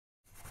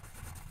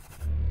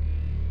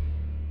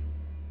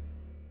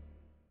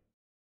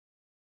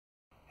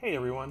Hey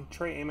everyone,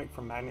 Trey Amick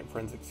from Magnet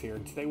Forensics here,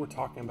 and today we're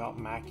talking about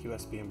Mac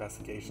USB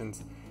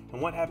investigations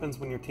and what happens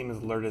when your team is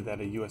alerted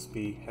that a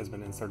USB has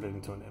been inserted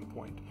into an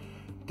endpoint.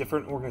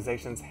 Different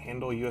organizations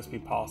handle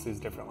USB policies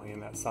differently in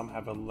that some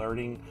have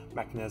alerting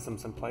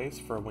mechanisms in place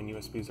for when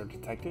USBs are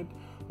detected,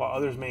 while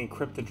others may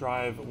encrypt the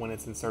drive when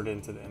it's inserted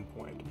into the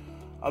endpoint.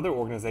 Other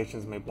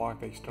organizations may block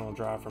the external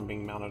drive from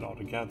being mounted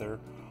altogether,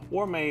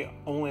 or may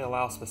only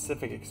allow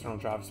specific external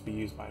drives to be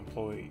used by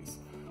employees.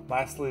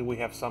 Lastly, we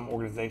have some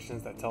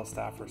organizations that tell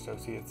staff or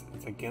associates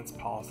it's against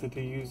policy to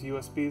use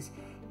USBs,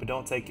 but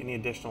don't take any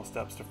additional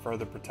steps to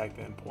further protect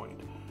the endpoint.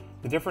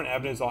 The different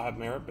avenues all have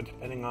merit, but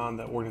depending on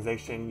the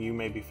organization, you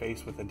may be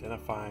faced with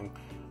identifying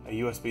a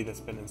USB that's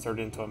been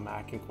inserted into a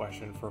Mac in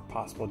question for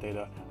possible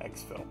data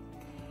exfil.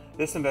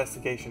 This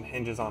investigation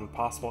hinges on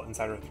possible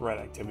insider threat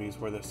activities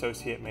where the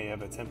associate may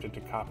have attempted to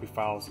copy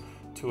files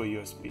to a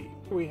USB.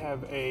 We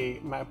have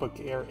a MacBook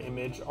Air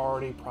image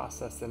already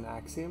processed in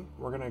Axiom.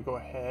 We're going to go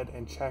ahead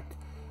and check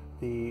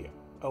the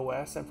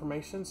OS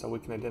information so we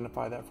can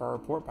identify that for our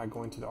report by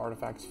going to the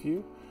artifacts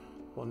view.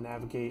 We'll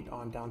navigate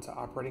on down to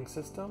operating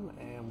system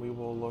and we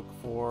will look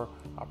for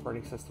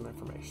operating system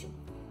information.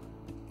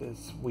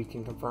 We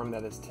can confirm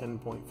that it's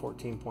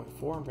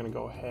 10.14.4. I'm going to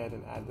go ahead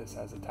and add this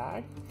as a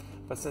tag.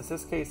 But since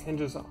this case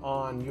hinges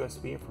on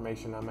USB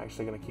information, I'm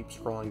actually going to keep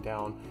scrolling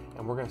down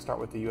and we're going to start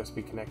with the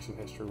USB connection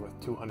history with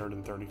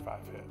 235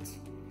 hits.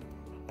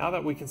 Now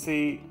that we can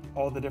see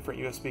all the different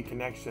USB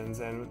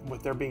connections, and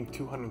with there being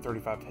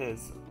 235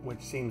 hits,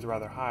 which seems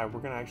rather high,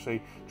 we're going to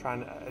actually try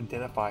and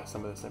identify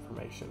some of this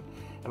information.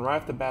 And right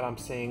off the bat, I'm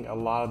seeing a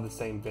lot of the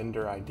same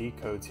vendor ID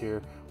codes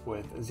here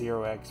with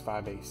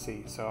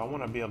 0x5AC, so I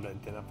want to be able to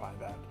identify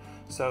that.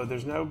 So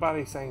there's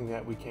nobody saying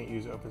that we can't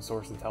use open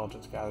source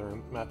intelligence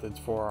gathering methods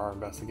for our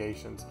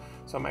investigations.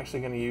 So I'm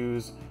actually going to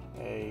use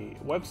a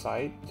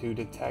website to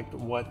detect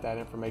what that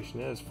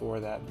information is for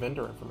that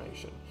vendor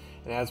information.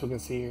 And as we can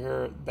see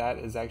here, that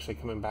is actually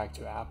coming back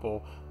to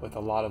Apple with a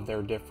lot of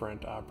their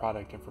different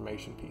product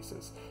information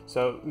pieces.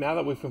 So now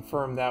that we've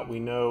confirmed that, we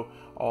know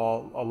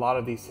a lot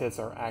of these hits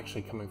are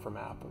actually coming from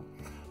Apple.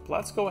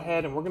 Let's go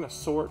ahead and we're going to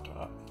sort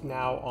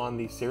now on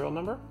the serial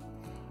number.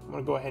 I'm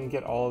going to go ahead and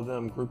get all of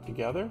them grouped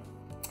together.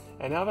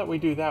 And now that we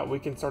do that, we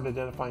can start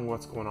identifying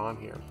what's going on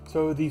here.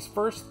 So these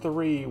first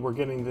three, we're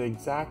getting the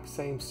exact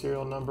same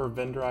serial number,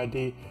 vendor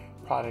ID,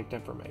 product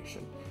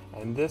information.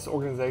 And this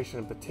organization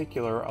in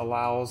particular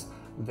allows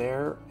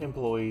their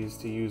employees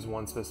to use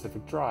one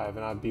specific drive.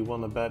 And I'd be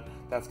willing to bet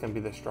that's going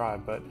to be this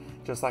drive. But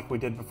just like we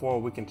did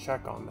before, we can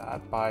check on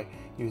that by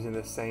using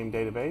the same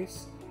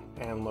database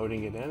and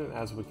loading it in. And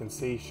as we can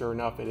see, sure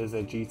enough, it is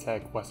a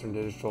G-Tech Western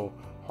Digital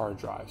hard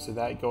drive. So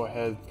that go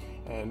ahead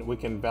and we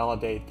can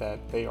validate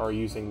that they are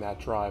using that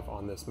drive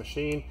on this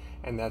machine,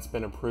 and that's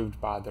been approved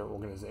by their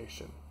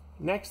organization.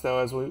 Next though,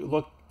 as we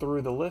look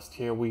through the list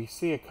here, we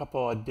see a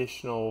couple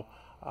additional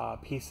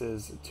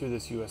pieces to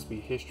this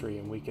USB history,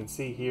 and we can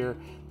see here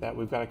that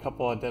we've got a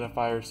couple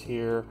identifiers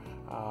here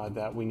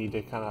that we need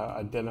to kind of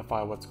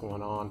identify what's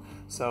going on.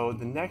 So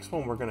the next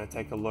one we're going to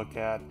take a look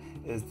at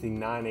is the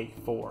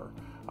 984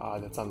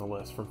 that's on the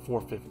list from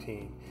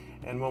 415.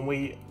 And when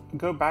we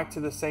go back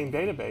to the same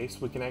database,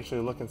 we can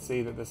actually look and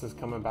see that this is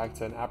coming back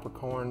to an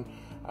Apricorn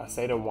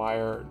SATA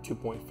wire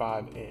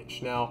 2.5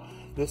 inch. Now,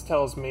 this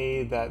tells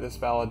me that this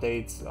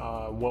validates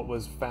what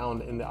was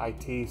found in the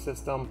IT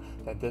system,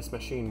 that this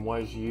machine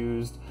was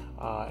used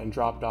and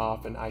dropped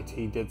off, and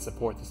IT did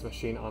support this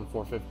machine on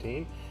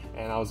 415.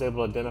 And I was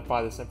able to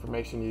identify this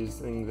information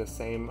using the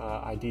same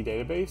ID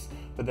database,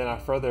 but then I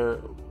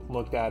further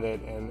looked at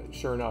it, and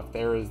sure enough,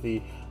 there is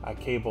the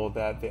cable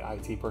that the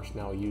IT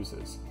personnel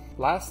uses.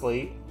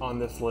 Lastly, on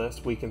this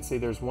list, we can see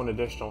there's one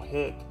additional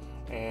hit,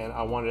 and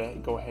I wanted to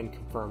go ahead and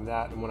confirm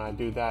that. And when I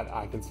do that,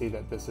 I can see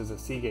that this is a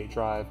Seagate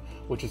drive,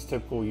 which is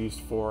typical use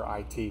for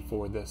IT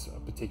for this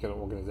particular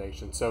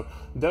organization. So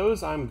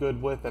those I'm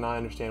good with, and I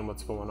understand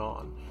what's going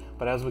on.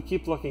 But as we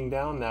keep looking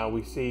down now,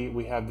 we see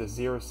we have the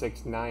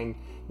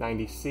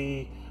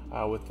 06990C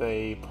with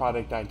a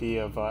product ID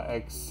of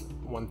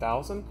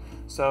X1000.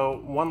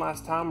 So one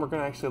last time, we're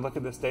going to actually look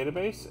at this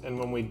database, and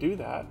when we do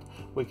that,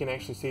 we can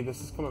actually see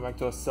this is coming back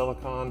to a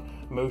Silicon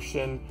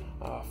Motion,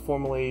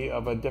 formerly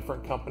of a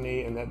different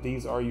company, and that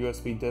these are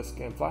USB disk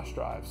and flash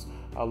drives,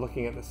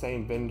 looking at the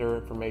same vendor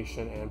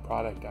information and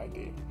product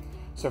ID.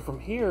 So from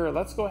here,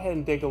 let's go ahead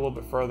and dig a little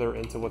bit further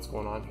into what's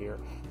going on here.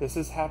 This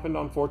has happened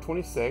on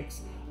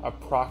 426,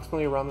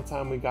 approximately around the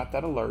time we got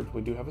that alert.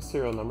 We do have a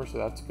serial number, so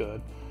that's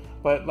good.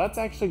 But let's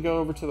actually go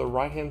over to the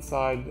right-hand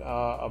side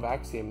of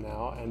Axiom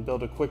now and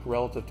build a quick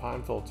relative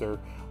time filter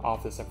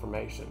off this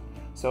information.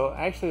 So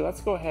actually,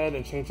 let's go ahead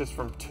and change this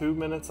from 2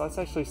 minutes. Let's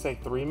actually say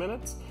 3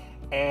 minutes.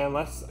 And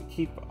let's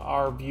keep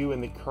our view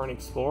in the current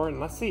Explorer, and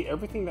let's see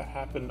everything that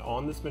happened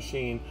on this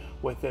machine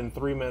within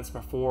 3 minutes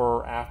before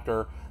or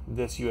after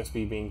this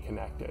USB being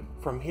connected.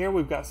 From here,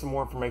 we've got some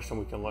more information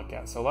we can look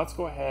at. So let's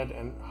go ahead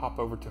and hop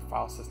over to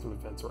File System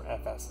Events, or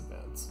FS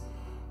Events.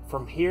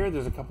 From here,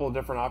 there's a couple of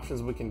different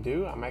options we can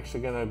do. I'm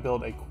actually going to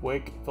build a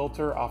quick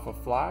filter off of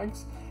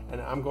flags,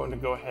 and I'm going to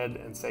go ahead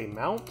and say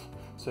mount.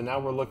 So now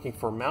we're looking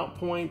for mount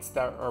points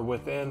that are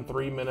within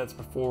 3 minutes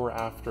before or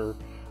after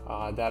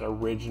that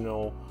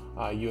original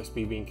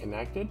USB being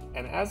connected.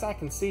 And as I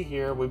can see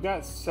here, we've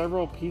got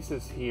several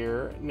pieces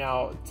here.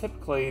 Now,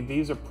 typically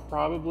these are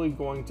probably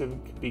going to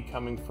be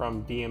coming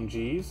from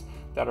DMGs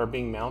that are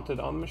being mounted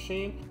on the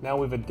machine. Now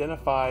we've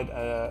identified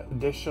an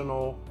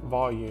additional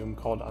volume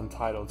called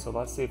untitled. So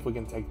let's see if we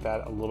can take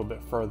that a little bit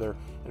further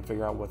and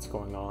figure out what's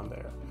going on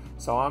there.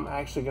 So I'm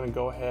actually going to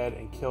go ahead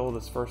and kill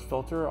this first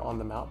filter on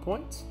the mount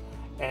points.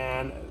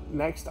 And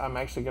next, I'm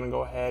actually going to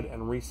go ahead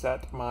and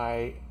reset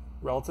my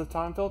relative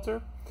time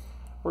filter.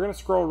 We're going to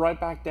scroll right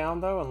back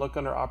down though and look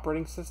under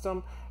operating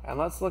system, and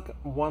let's look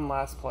one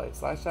last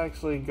place. Let's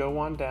actually go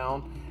on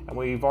down, and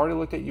we've already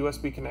looked at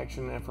USB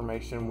connection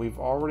information. We've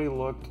already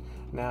looked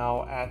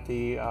now at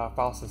the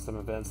file system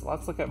events.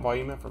 Let's look at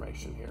volume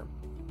information here.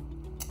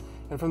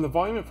 And from the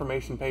volume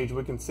information page,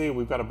 we can see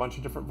we've got a bunch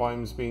of different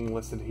volumes being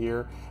listed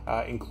here,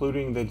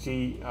 including the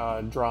G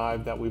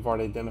drive that we've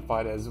already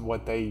identified as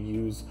what they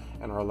use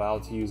and are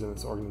allowed to use in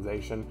this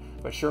organization.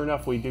 But sure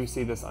enough, we do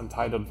see this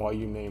untitled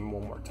volume name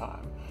one more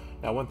time.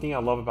 Now, one thing I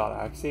love about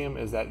Axiom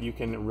is that you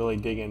can really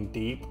dig in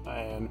deep,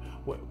 and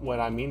what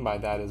I mean by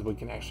that is we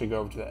can actually go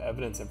over to the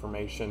evidence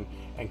information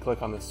and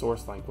click on the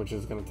source link, which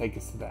is going to take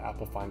us to the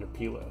Apple Finder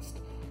plist.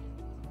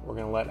 We're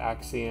going to let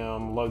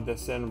Axiom load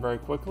this in very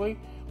quickly.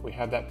 We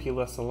have that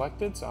plist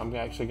selected, so I'm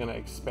actually going to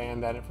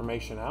expand that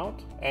information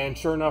out. And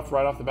sure enough,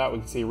 right off the bat, we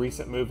can see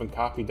recent move and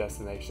copy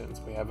destinations.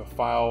 We have a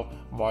file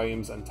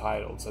volumes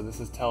untitled. So this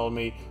is telling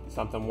me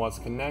something was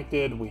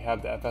connected. We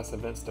have the FS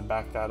events to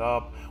back that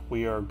up.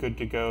 We are good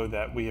to go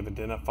that we have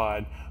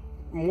identified,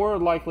 more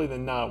likely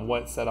than not,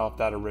 what set off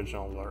that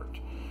original alert.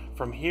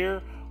 From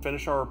here,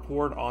 finish our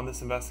report on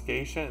this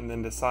investigation and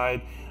then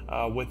decide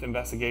with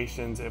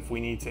investigations if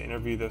we need to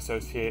interview the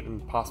associate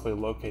and possibly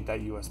locate that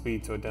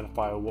USB to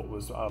identify what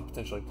was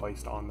potentially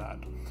placed on that.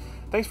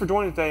 Thanks for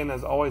joining today, and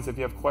as always, if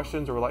you have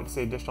questions or would like to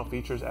see additional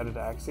features added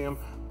to Axiom,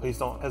 please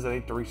don't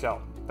hesitate to reach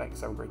out.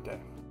 Thanks, have a great day.